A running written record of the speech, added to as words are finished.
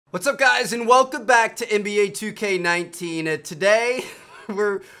What's up, guys, and welcome back to NBA 2K19. Today,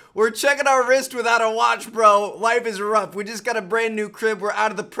 we're checking our wrist without a watch, bro. Life is rough. We just got a brand new crib. We're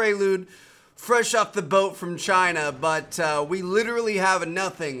out of the Prelude, fresh off the boat from China, but we literally have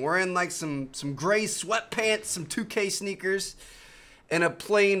nothing. We're in like some gray sweatpants, some 2K sneakers, and a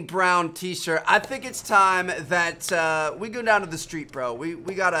plain brown t-shirt. I think it's time that we go down to the street, bro.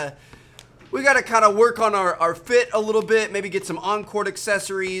 We gotta kind of work on our fit a little bit, maybe get some on-court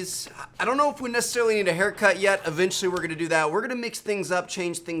accessories. I don't know if we necessarily need a haircut yet. Eventually, we're going to do that. We're going to mix things up,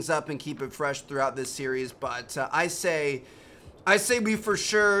 change things up, and keep it fresh throughout this series. But I say we for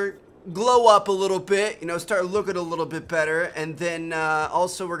sure glow up a little bit, you know, start looking a little bit better. And then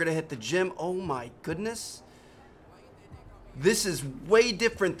also we're going to hit the gym. Oh, my goodness. This is way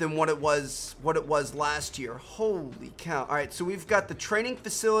different than what it was last year. Holy cow. All right, so we've got the training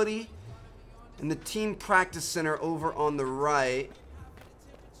facility and the team practice center over on the right.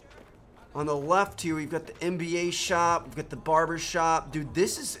 On the left here, we've got the NBA shop, we've got the barber shop. Dude,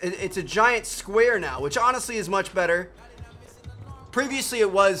 it's a giant square now, which honestly is much better. Previously,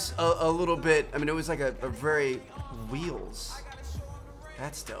 it was a little bit, I mean, it was like a very wheels.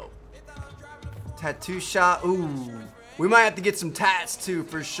 That's dope. Tattoo shop, ooh. We might have to get some tats too,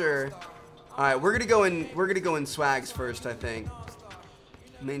 for sure. All right, we're gonna go in swags first, I think.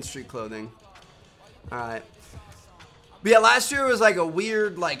 Main Street Clothing. Alright. But yeah, last year was like a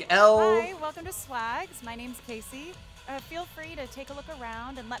weird, like, L. Hi, welcome to Swags. My name's Casey. Feel free to take a look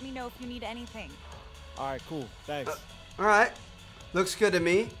around and let me know if you need anything. Alright, cool. Thanks. Alright. Looks good to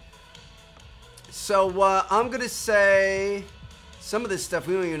me. So, I'm gonna say some of this stuff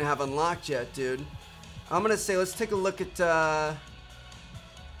we don't even have unlocked yet, dude. I'm gonna say let's take a look at,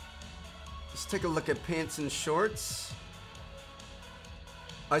 pants and shorts.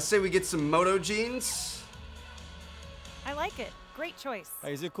 I say we get some Moto jeans. I like it. Great choice.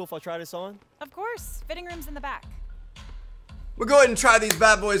 Hey, is it cool if I try this on? Of course. Fitting room's in the back. We'll go ahead and try these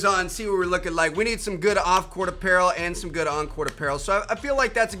bad boys on, see what we're looking like. We need some good off-court apparel and some good on-court apparel. So I feel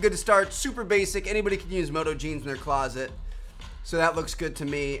like that's a good start. Super basic. Anybody can use Moto jeans in their closet. So that looks good to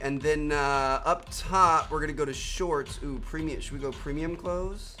me. And then up top, we're going to go to shorts. Ooh, premium. Should we go premium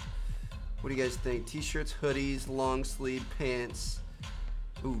clothes? What do you guys think? T-shirts, hoodies, long sleeve pants.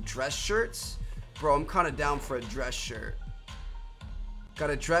 Ooh, dress shirts? Bro, I'm kind of down for a dress shirt.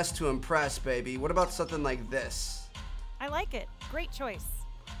 Gotta dress to impress, baby. What about something like this? I like it. Great choice.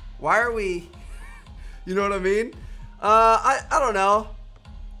 Why are we... You know what I mean? I don't know.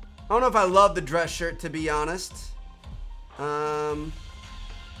 I don't know if I love the dress shirt, to be honest. Hoodies,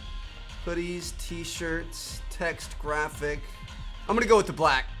 t-shirts, text, graphic. I'm gonna go with the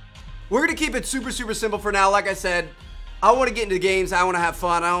black. We're gonna keep it super simple for now. Like I said, I want to get into games. I want to have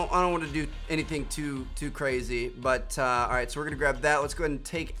fun. I don't want to do anything too crazy. But all right, so we're gonna grab that. Let's go ahead and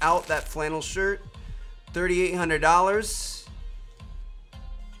take out that flannel shirt. $3,800.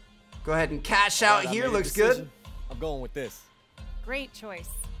 Go ahead and cash out here. Looks good. I'm going with this. Great choice.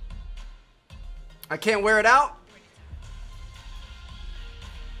 I can't wear it out.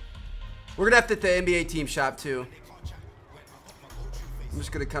 We're gonna have to hit the NBA team shop too. I'm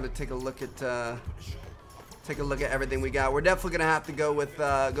just gonna kind of take a look at everything we got. We're definitely gonna have to go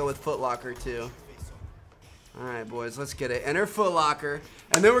with Foot Locker too. All right, boys, let's get it. Enter Foot Locker,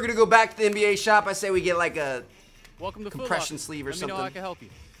 and then we're gonna go back to the NBA shop. I say we get like a compression sleeve or something. Let me know how I can help you.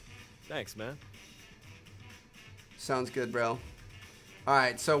 Thanks, man. Sounds good, bro. All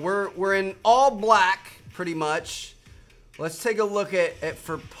right, so we're in all black pretty much. Let's take a look at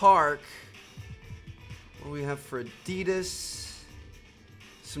for Park. What do we have for Adidas?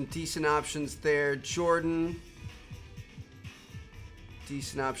 Some decent options there. Jordan.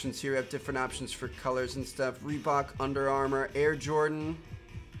 Decent options here. We have different options for colors and stuff. Reebok, Under Armour, Air Jordan.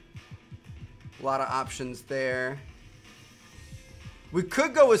 A lot of options there. We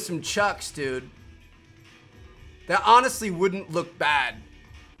could go with some Chucks, dude. That honestly wouldn't look bad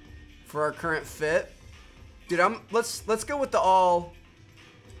for our current fit. Dude, let's go with the all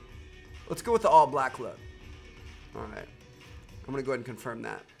black look. All right. I'm gonna go ahead and confirm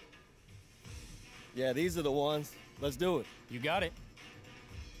that. Yeah, these are the ones. Let's do it. You got it.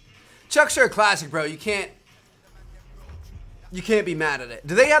 Chucks are a classic, bro. You can't be mad at it.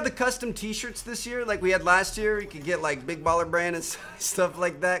 Do they have the custom t-shirts this year like we had last year? You could get like Big Baller Brand and stuff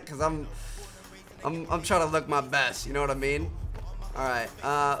like that, because I'm trying to look my best, you know what I mean? All right,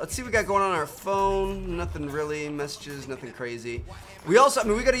 let's see what we got going on our phone. Nothing really, messages, nothing crazy. We also, I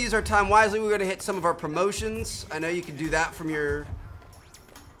mean, we got to use our time wisely. We're going to hit some of our promotions. I know you can do that from your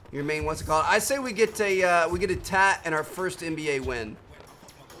main, what's it called? I say we get a tat and our first NBA win.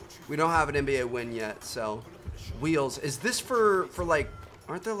 We don't have an NBA win yet, so wheels. Is this for like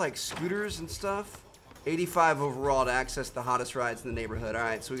Aren't there like scooters and stuff? 85 overall to access the hottest rides in the neighborhood. All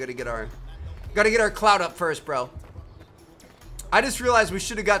right, so we gotta get our clout up first, bro. I just realized we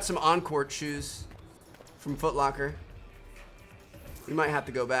should have got some on-court shoes from Foot Locker. We might have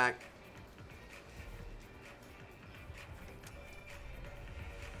to go back.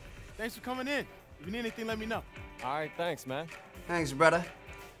 Thanks for coming in. If you need anything, let me know. All right, thanks, man. Thanks, brother.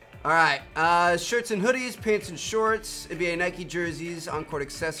 All right, shirts and hoodies, pants and shorts, NBA Nike jerseys, on-court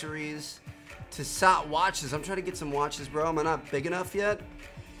accessories, Tissot watches. I'm trying to get some watches, bro. Am I not big enough yet?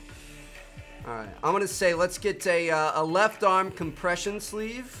 All right, I'm gonna say let's get a left arm compression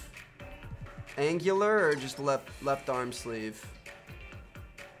sleeve, angular or just left arm sleeve.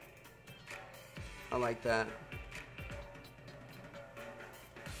 I like that.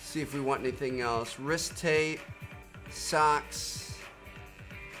 See if we want anything else. Wrist tape, socks,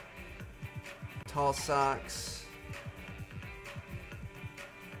 tall socks.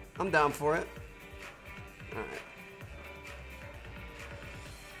 I'm down for it. All right.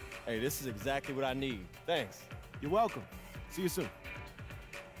 Hey, this is exactly what I need. Thanks. You're welcome. See you soon.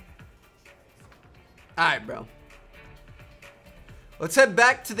 All right, bro. Let's head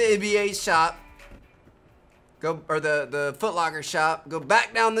back to the NBA shop. Or the Foot Locker shop. Go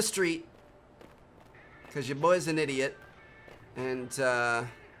back down the street. Because your boy's an idiot. And we're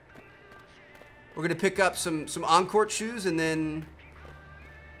going to pick up some on-court shoes. And then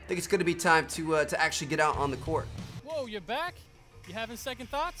I think it's going to be time to actually get out on the court. Whoa, you're back? You having second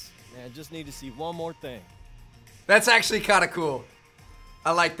thoughts? Man, just need to see one more thing. That's actually kind of cool.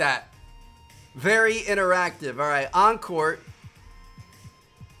 I like that. Very interactive. All right, on court.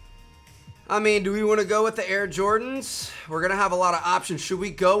 I mean, do we want to go with the Air Jordans? We're going to have a lot of options. Should we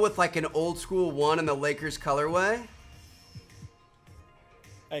go with like an old school one in the Lakers colorway?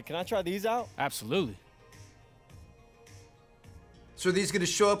 Hey, can I try these out? Absolutely. So are these going to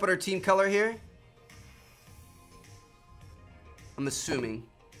show up at our team color here? I'm assuming.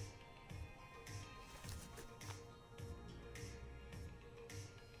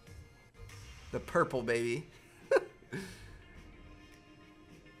 The purple, baby.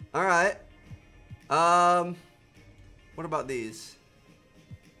 All right. What about these?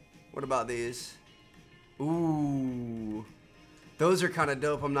 What about these? Ooh. Those are kind of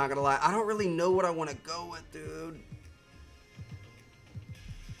dope, I'm not gonna lie. I don't really know what I want to go with, dude.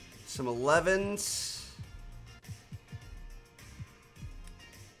 Some 11s.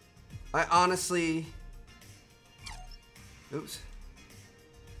 I honestly... Oops.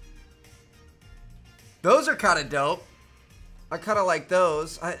 Those are kind of dope. I kind of like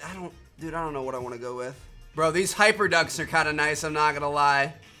those. I don't know what I want to go with. Bro, these Hyper Ducks are kind of nice, I'm not gonna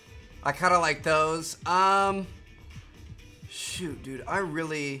lie. I kind of like those. Shoot, dude, I'm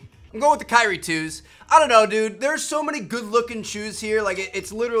going with the Kyrie 2s. I don't know, dude. There's so many good-looking shoes here. Like,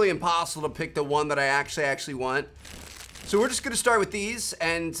 it's literally impossible to pick the one that I actually want. So we're just gonna start with these,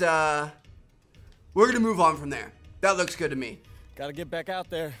 and we're gonna move on from there. That looks good to me. Gotta get back out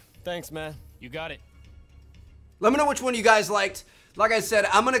there. Thanks, man. You got it. Let me know which one you guys liked. Like I said,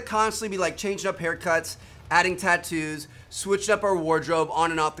 I'm gonna constantly be like changing up haircuts, adding tattoos, switching up our wardrobe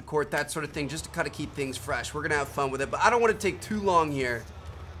on and off the court, that sort of thing, just to kind of keep things fresh. We're gonna have fun with it, but I don't want to take too long here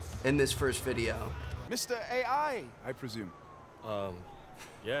in this first video. Mr. AI, I presume.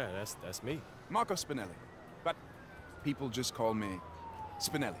 Yeah, that's me. Marco Spinelli. But people just call me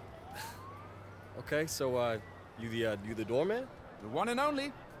Spinelli. Okay, so you the doorman? The one and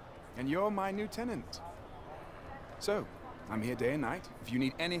only. And you're my new tenant. So, I'm here day and night. If you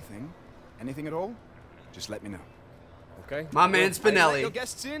need anything at all, just let me know. Okay. My man I let Spinelli. your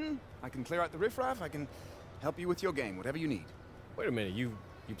guests in. I can clear out the riffraff. I can help you with your game, whatever you need. Wait a minute, you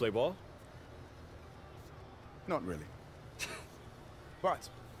play ball? Not really. But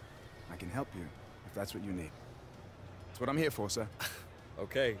I can help you if that's what you need. That's what I'm here for, sir.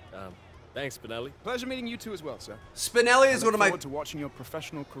 Okay. Thanks, Spinelli. Pleasure meeting you too as well, sir. Spinelli is I one look of my forward to watching your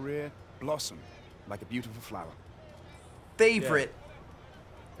professional career blossom like a beautiful flower. favorite.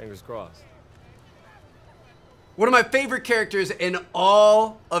 Fingers crossed. One of my favorite characters in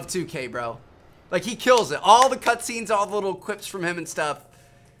all of 2K, bro. Like, he kills it. All the cutscenes, all the little quips from him and stuff,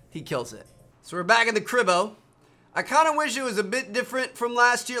 he kills it. So we're back in the cribbo. I kind of wish it was a bit different from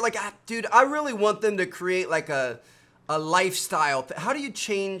last year. Like, dude, I really want them to create like a lifestyle. How do you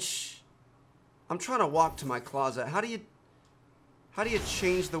change? I'm trying to walk to my closet. How do you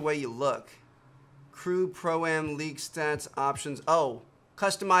change the way you look? Crew, Pro-Am, League stats, options. Oh,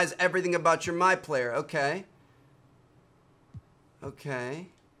 customize everything about your My Player. Okay. Okay.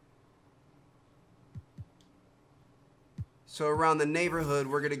 So around the neighborhood,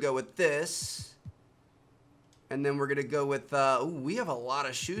 we're going to go with this. And then we're going to go with, ooh, we have a lot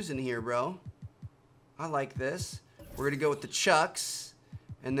of shoes in here, bro. I like this. We're going to go with the Chucks.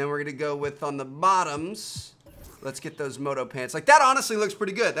 And then we're going to go with, on the bottoms, let's get those moto pants. Like, that honestly looks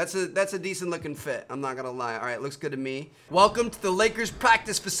pretty good. That's a decent looking fit. I'm not going to lie. All right, looks good to me. Welcome to the Lakers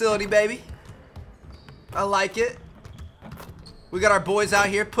practice facility, baby. I like it. We got our boys out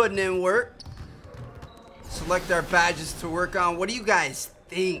here putting in work. Select our badges to work on. What do you guys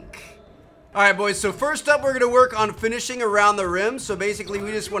think? All right, boys, so first up, we're going to work on finishing around the rim. So basically,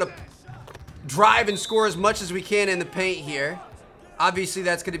 we just want to drive and score as much as we can in the paint here. Obviously,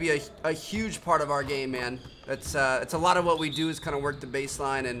 that's going to be a huge part of our game, man. It's a lot of what we do is kind of work the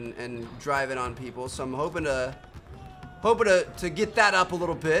baseline and drive it on people. So I'm hoping to get that up a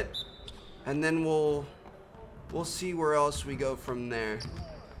little bit. And then we'll see where else we go from there.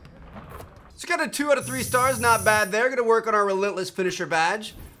 So got a 2 out of 3 stars, not bad there. Going to work on our Relentless Finisher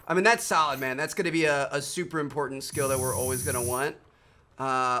badge. I mean, that's solid, man. That's going to be a super important skill that we're always going to want.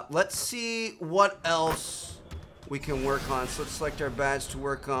 Let's see what else we can work on. So let's select our badge to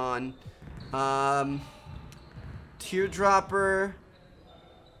work on. Teardropper.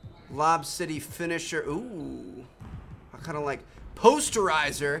 Lob City Finisher. Ooh. I kind of like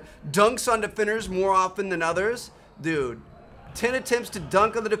Posterizer. Dunks on defenders more often than others. Dude. 10 attempts to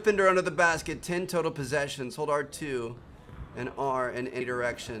dunk on the defender under the basket. 10 total possessions. Hold R2 and R in any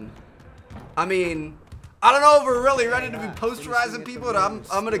direction. I mean, I don't know if we're really ready to be posterizing people, but I'm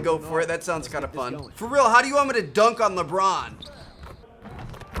gonna go for it. That sounds kind of fun. For real, how do you want me to dunk on LeBron?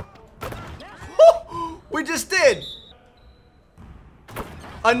 We just did.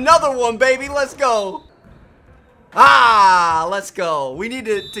 Another one, baby. Let's go. Ah, let's go. We need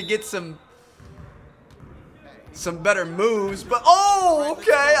to get some better moves, but oh,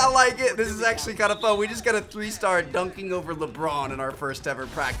 okay, I like it. This is actually kind of fun. We just got a 3-star dunking over LeBron in our first ever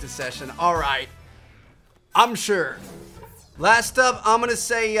practice session. All right, I'm sure. Last up, I'm gonna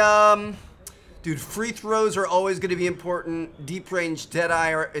say, dude, free throws are always gonna be important. Deep range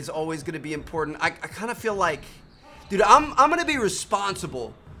Deadeye is always gonna be important. I kind of feel like, dude, I'm gonna be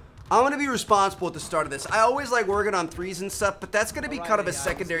responsible. I'm going to be responsible at the start of this. I always like working on threes and stuff, but that's going to be kind of a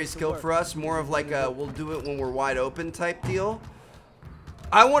secondary skill for us. More of like a we'll do it when we're wide open type deal.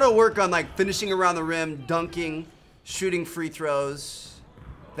 I want to work on like finishing around the rim, dunking, shooting free throws,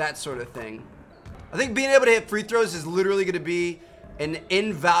 that sort of thing. I think being able to hit free throws is literally going to be an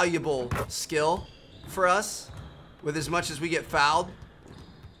invaluable skill for us. With as much as we get fouled,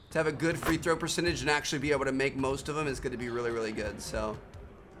 to have a good free throw percentage and actually be able to make most of them is going to be really, really good. So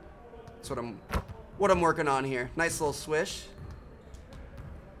that's what I'm working on here. Nice little swish.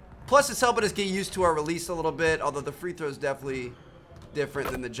 Plus, it's helping us get used to our release a little bit, although the free throw is definitely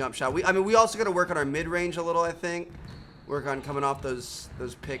different than the jump shot. I mean, we also got to work on our mid-range a little, I think. Work on coming off those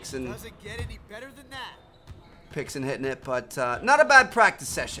picks and doesn't get any better than that. Picks and hitting it, but not a bad practice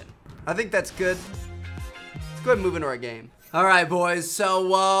session. I think that's good. Let's go ahead and move into our game. All right, boys.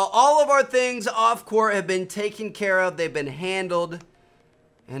 So all of our things off court have been taken care of. They've been handled.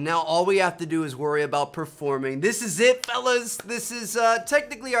 And now all we have to do is worry about performing. This is it, fellas. This is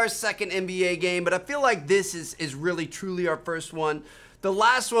technically our second NBA game, but I feel like this is really, truly our first one. The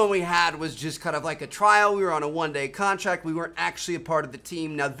last one we had was just kind of like a trial. We were on a one-day contract. We weren't actually a part of the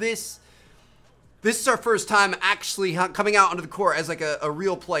team. Now this is our first time actually coming out onto the court as like a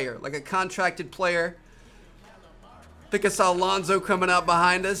real player, like a contracted player. I think I saw Lonzo coming out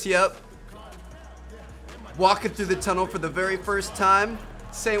behind us. Yep. Walking through the tunnel for the very first time.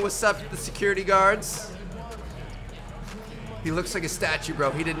 Saying what's up to the security guards. He looks like a statue, bro.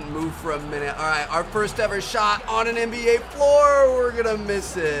 He didn't move for a minute. All right, our first ever shot on an NBA floor. We're gonna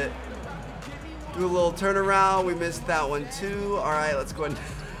miss it. Do a little turnaround. We missed that one too. All right, let's go and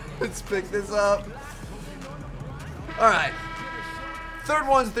let's pick this up. All right. Third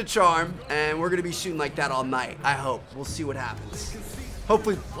one's the charm, and we're gonna be shooting like that all night. I hope. We'll see what happens.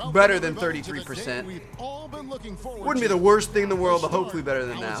 Hopefully better than 33%. Wouldn't be the worst thing in the world, but hopefully better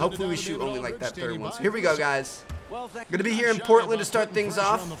than that. Hopefully we shoot only like that third one. So here we go, guys. Gonna be here in Portland to start things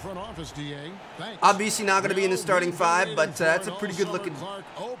off. Obviously not gonna be in the starting 5, but that's a pretty good looking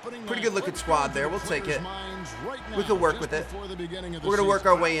squad there. We'll take it. We can work with it. We're gonna work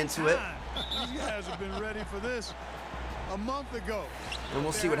our way into it. You guys have been ready for this a month ago. And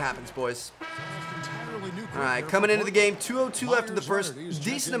we'll see what happens, boys. All right, coming into the game, 2:02 after the first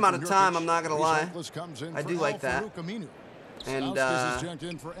decent amount of time, I'm not going to lie. I do like that. And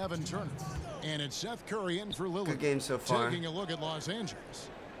good game so far. Taking a look at Los Angeles.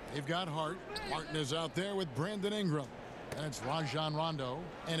 They've got Hart. Martin is out there with Brandon Ingram. And it's Rajon Rondo.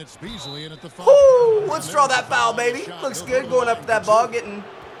 And it's Beasley in at the foul. Woo! Let's draw that foul, baby. Looks good going up to that ball, getting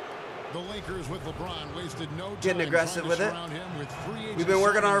The Lakers with LeBron wasted no time Getting aggressive with it. around him with free We've been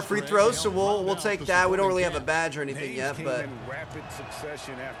working on our free throws, so we'll round take out that. the We don't really have a supporting badge or anything yet, Came but in rapid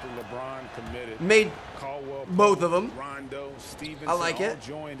succession after LeBron committed. made Caldwell, both of them. Rondo, Stevenson, I like all it.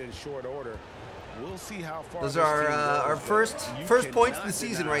 joined in short order. We'll see how far Those this are team our goes, first but you points of the cannot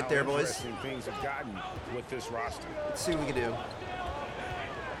season deny right there, how boys. interesting things have gotten with this roster. Let's see what we can do.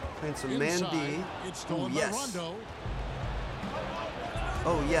 Playing some man inside. B. It's Ooh, stolen by yes. Rondo.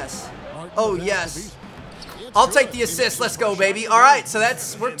 Oh, yes. Martin Oh, with yes. the beat. It's I'll good. take the He assist. makes Let's the go, first baby. shot. All right, so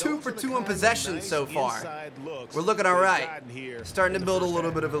we're And 2 those for are the 2 on kinds of possession nice so far. inside looks We're looking they've all right. gotten here Starting to in the build a first little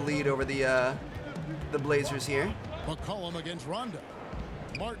half. bit of a lead over the Blazers here. McCollum against Rondo.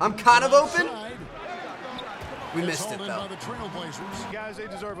 Martin I'm kind of open. outside. We It's missed it, hauled in though. by the Trailblazers. Guys, they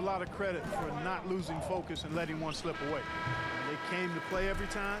deserve a lot of credit for not losing focus and letting one slip away. They came to play every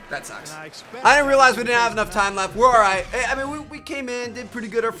time. That sucks. and I didn't realize we that didn't have to enough be time left. We're all right. I mean, we came in, did pretty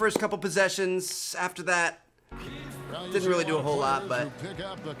good our first couple possessions. After that, Well, you didn't see really do a lot of whole lot, players but who pick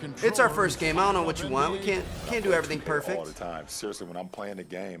up the it's our controller first game. I don't know what you and want. We NBA. can't do everything All the perfect. time. Seriously, when I'm playing the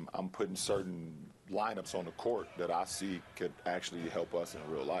game, I'm putting certain lineups on the court that I see could actually help us in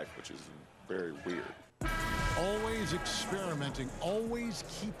real life, which is very weird. Always experimenting, always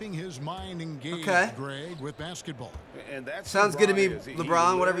keeping his mind engaged, Okay. Greg, with basketball. And that's Sounds who good to me, is. He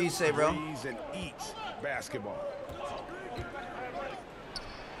LeBron, whatever you lives, say, bro. breathes, and eats basketball.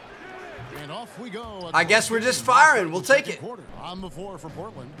 And off we go. I guess we're just firing. We'll take it. Quarter. On the floor for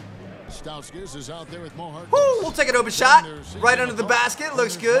Portland. Stauskas is out there with Mohart. Woo, we'll take an open shot right under the basket.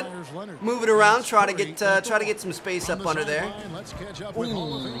 Looks good. Move it around. Try to get some space up under there. Let's catch up with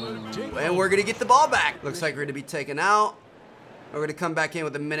Hall of Famer Jake And we're gonna get the ball back. Looks like we're gonna be taken out. We're gonna come back in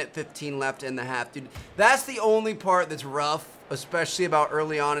with 1:15 left in the half, dude. That's the only part that's rough, especially about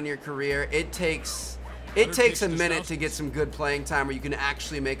early on in your career. It takes a minute to get some good playing time where you can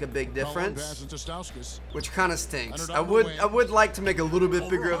actually make a big Collin difference, passes to Stauskas. which kind of stinks. Under I down the would wing. I would like to make a little bit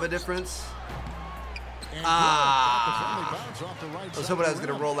bigger of a difference. And Ah. good. Got the friendly bounce off the right I was side hoping I of was the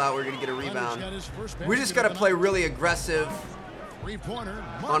gonna rim. roll out. We're gonna get a Leonard's rebound. got his first We just basket gotta of the play night. really aggressive Three-pointer.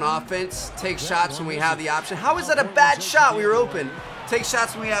 on Martin. offense, take shots when we have the option. How is that a bad shot? We were open. Take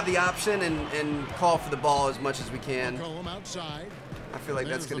shots when we have the option and call for the ball as much as we can. McCollum outside. I feel like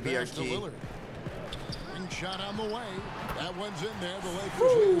that's There's going to the be our pass to key. Lillard. Ring shot on the way. That one's in there. The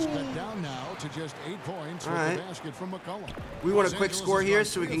Lakers lead is cut down now to just 8 points All with right. the basket from McCollum. We want a Los quick Angeles score has here gone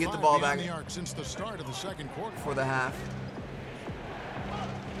so we 3 can get of the 5 ball beyond back the arc since the start of the second quarter. for the half.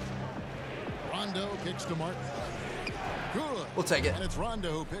 Rondo kicks to Martin. Good. We'll take it. And it's Rondo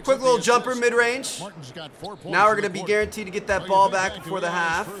who picks Quick up little the jumper assist. mid-range. Martin's got 4 points Now we're in going to the be quarter. guaranteed to get that Well, ball you think back back before to the Allen's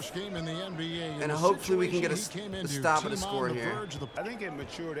half. first game in the NBA, in And the hopefully we can get a situation he came into, stop and a team score on the here. verge of the I think it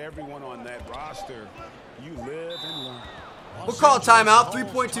matured everyone on that roster. You live and learn. We'll call a timeout.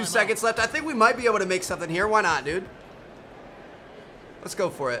 3.2 seconds left. I think we might be able to make something here. Why not, dude? Let's go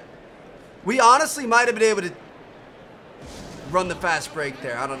for it. We honestly might have been able to run the fast break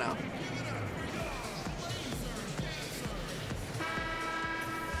there. I don't know.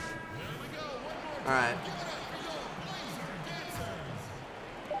 All right.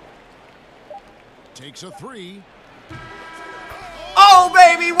 Takes a 3. Oh,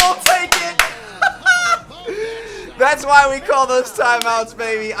 baby, we'll take it. That's why we call those timeouts,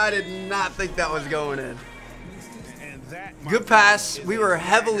 baby. I did not think that was going in. And that, my Good pass. We were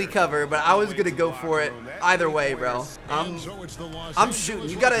heavily covered, but I was gonna go for it either way, bro. And so it's the Los I'm Angeles shooting.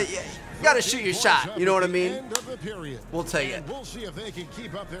 You Lakers. gotta shoot your shot. You know what I mean? End of the period. We'll take it. And we'll see if they can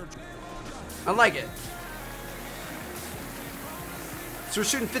keep up their. I like it. So we're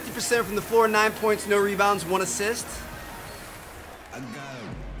shooting 50% from the floor, 9 points, no rebounds, 1 assist.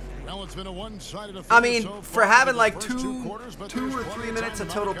 Well, it's been a one-sided affair I mean, so for far having the like first two quarters, but or there's 3 plenty minutes of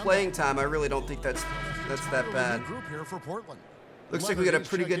time total to come playing back. time, I really don't think that's that bad. Group here for Portland. Looks like we got a Leonard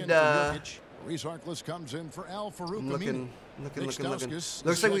pretty is good. checked in for Jokic. Reese Harkless comes in for Al Farouk I'm looking. Nick Looking. Stauskas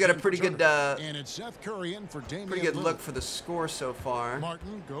Looks like we is got a checked in pretty for good, Turner. And it's Seth Curry in for Damian pretty good Lillard. look for the score so far.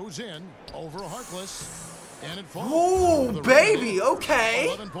 Martin goes in over Harkless. And it falls. Oh, For the baby, Rockets. okay.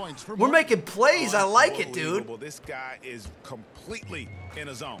 11 points for We're Martin. making plays. I like it, dude. Unbelievable. This guy is completely in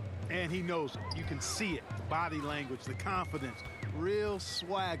his zone. And he knows it. You can see it. The body language, the confidence. Real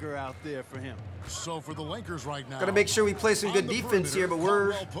swagger out there for him. So for the Lakers right now. Gotta make sure we play some good on the defense here, but perimeter,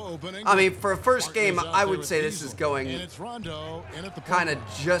 we're. Caldwell Pope and I Ingram. mean, for a first game, Harkless out I there would with say this Diesel. is going And it's Rondo in at the kind of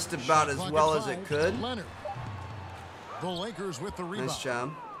point. just about as Shot well clock as at it 5 could. to Leonard. The Lakers with the rebound. Nice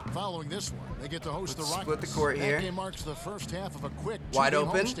job. Following this one, they get to host Let's the Rockets. split the court that here. game marks the first half of a quick Wide two-game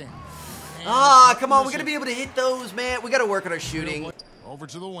open. homestand. And Ah, come on. We're missing. gonna be able to hit those, man. We gotta work on our shooting. Over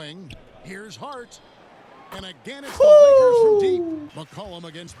to the wing. Here's Hart. And again, it's the Lakers from deep. McCollum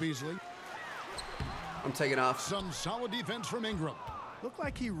against Beasley. I'm taking off. Some solid defense from Ingram. Looked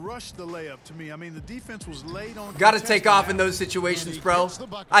like he rushed the layup to me. I mean, the defense was late on. Got to take off in those situations, bro.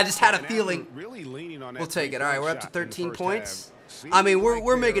 I just had a feeling. Really leaning on that. We'll take it. All right, we're up to shot in the 13 first points. half. I mean, we're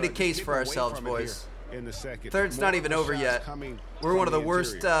Seems making a like case they're for getting away ourselves, from it boys. here in the second. Third's More not of even the over shots yet. coming We're one of the from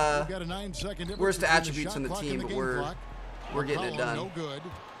worst interior. We've got a 9-second difference worst between attributes shot on the clock team, and but game we're clock. getting it McCollum, done. No good.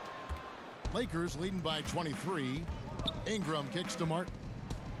 Lakers leading by 23. Ingram kicks to Martin.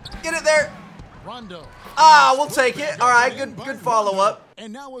 Get it there. Rondo. Ah, we'll take it. All right, good follow-up.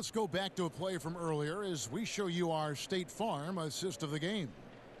 And now let's go back to a play from earlier as we show you our State Farm assist of the game.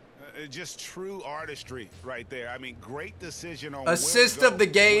 Just true artistry right there. I mean, great decision on Assist where to of the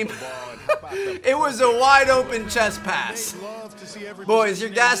go game. with the ball, and how about the It was a wide open chest pass. Love to see every Boys, you're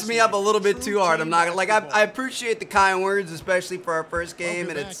possession gassing in me this up a league. little bit True too hard. I'm team not like I basketball. appreciate the kind words, especially for our first game,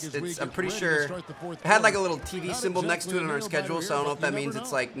 and Welcome back as we it's I'm get pretty ready to sure start the fourth it had like a quarter. little TV Not symbol next to it exactly on our a schedule, nail-biter so I don't know here, if that but you means never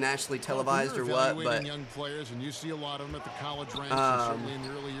it's know. like nationally televised or what, but Evaluating young players, and you see a lot of them at the college ranks, and certainly in the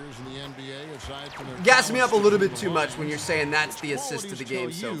early years in the NBA, aside from their gassing me up a talents little bit on too the much line, when you're saying that's the which assist of the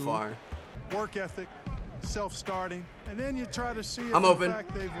qualities game tell so you far. Work ethic, self-starting, and then you try to see if I'm open. in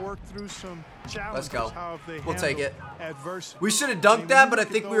fact they've worked through some challenges. go. How have they We'll take handled it. adversity. We should have I dunked mean, that, when but I you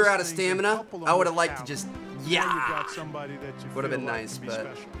look think at we were those out of things and stamina. couple them I would have with liked to talent, just, now you've yeah. got somebody that you Would have feel been like nice, can be but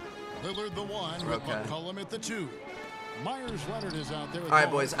special. Lillard the one with Okay. McCollum at the 2. Myers Leonard is out there. All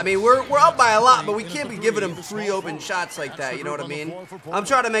right, boys. I mean, we're up by a lot, but we can't be giving them free open shots like that. You know what I mean? I'm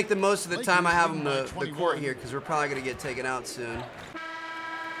trying to make the most of the time I have on the court here because we're probably going to get taken out soon.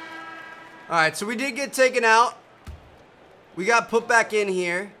 All right, so we did get taken out. We got put back in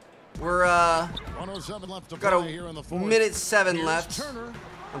here. We're 107 left to got play here in the a fourth. minute 7 Here's left. Turner.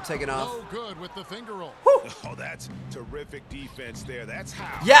 I'm taking off. No good with the finger roll. Oh, that's terrific defense there. That's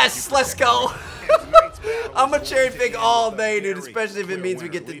how. Yes, you let's protect go. tonight's battle I'm a is cherry going to pick end all with a day, dude, very especially if it clear means we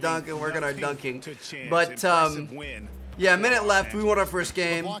winner, get to leaving dunk and work on our nothing dunking. to chance. But, Impressive win. yeah, a minute left. We won our first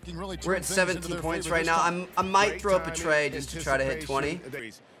game. blocking really We're at turned things into 17 their points favor right this now. time. I might Great throw up a timing, tray just to try to hit 20.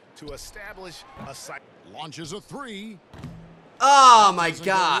 anticipation, to establish a site. Launches a 3. Oh my Doesn't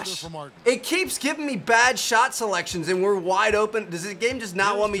go either gosh. for Martin. It keeps giving me bad shot selections and we're wide open. Does this game just not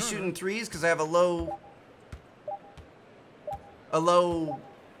Here's want me Turner. shooting threes because I have a low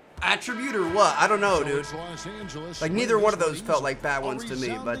attribute or what? I don't know, So dude. it's Los Angeles Like, winning neither one this of those series. felt like bad A ones to me,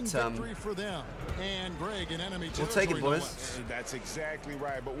 but, resounding victory for them. And Greg in enemy We'll take it, territory, no boys. less. That's exactly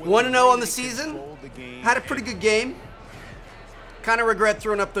right. But when 1-0 they on the really season. control the game Had a pretty good game. Kind of regret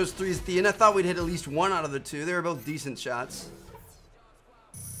throwing up those threes at the end. I thought we'd hit at least one out of the two. They were both decent shots.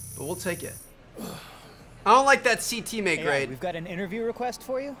 But we'll take it. I don't like that C teammate Hey, grade. we've got an interview request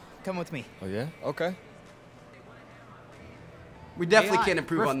for you. Come with me. Oh, yeah? Okay. We definitely AI, can't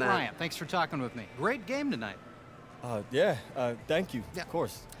improve Griff on that. Bryant, thanks for talking with me. Great game tonight. Yeah, thank you. Yeah. Of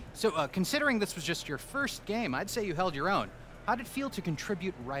course. So, considering this was just your first game, I'd say you held your own. How did it feel to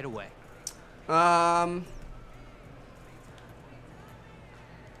contribute right away?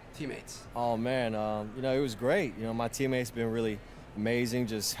 Teammates. Oh, man, you know, it was great. You know, my teammates been really amazing,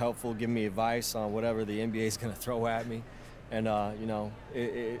 just helpful, giving me advice on whatever the NBA is going to throw at me. And, you know,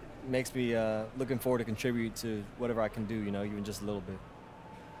 it makes me looking forward to contribute to whatever I can do, you know, even just a little bit.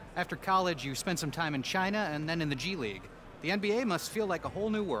 After college, you spent some time in China and then in the G League. The NBA must feel like a whole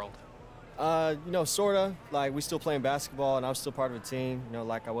new world. You know, sort of. Like, we still playing basketball, and I'm still part of a team, you know,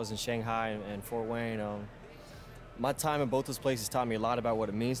 like I was in Shanghai and Fort Wayne. My time in both those places taught me a lot about what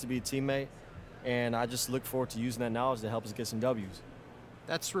it means to be a teammate, and I just look forward to using that knowledge to help us get some W's.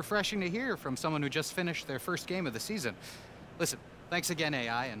 That's refreshing to hear from someone who just finished their first game of the season. Listen, thanks again,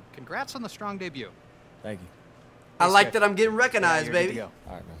 AI, and congrats on the strong debut. Thank you. I like that I'm getting recognized, Yeah, you're good baby. to go.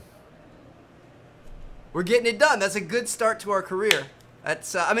 All right, man. We're getting it done. That's a good start to our career.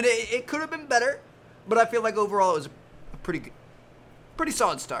 That's, I mean, it could have been better, but I feel like overall it was a pretty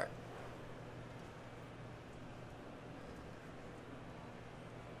solid start.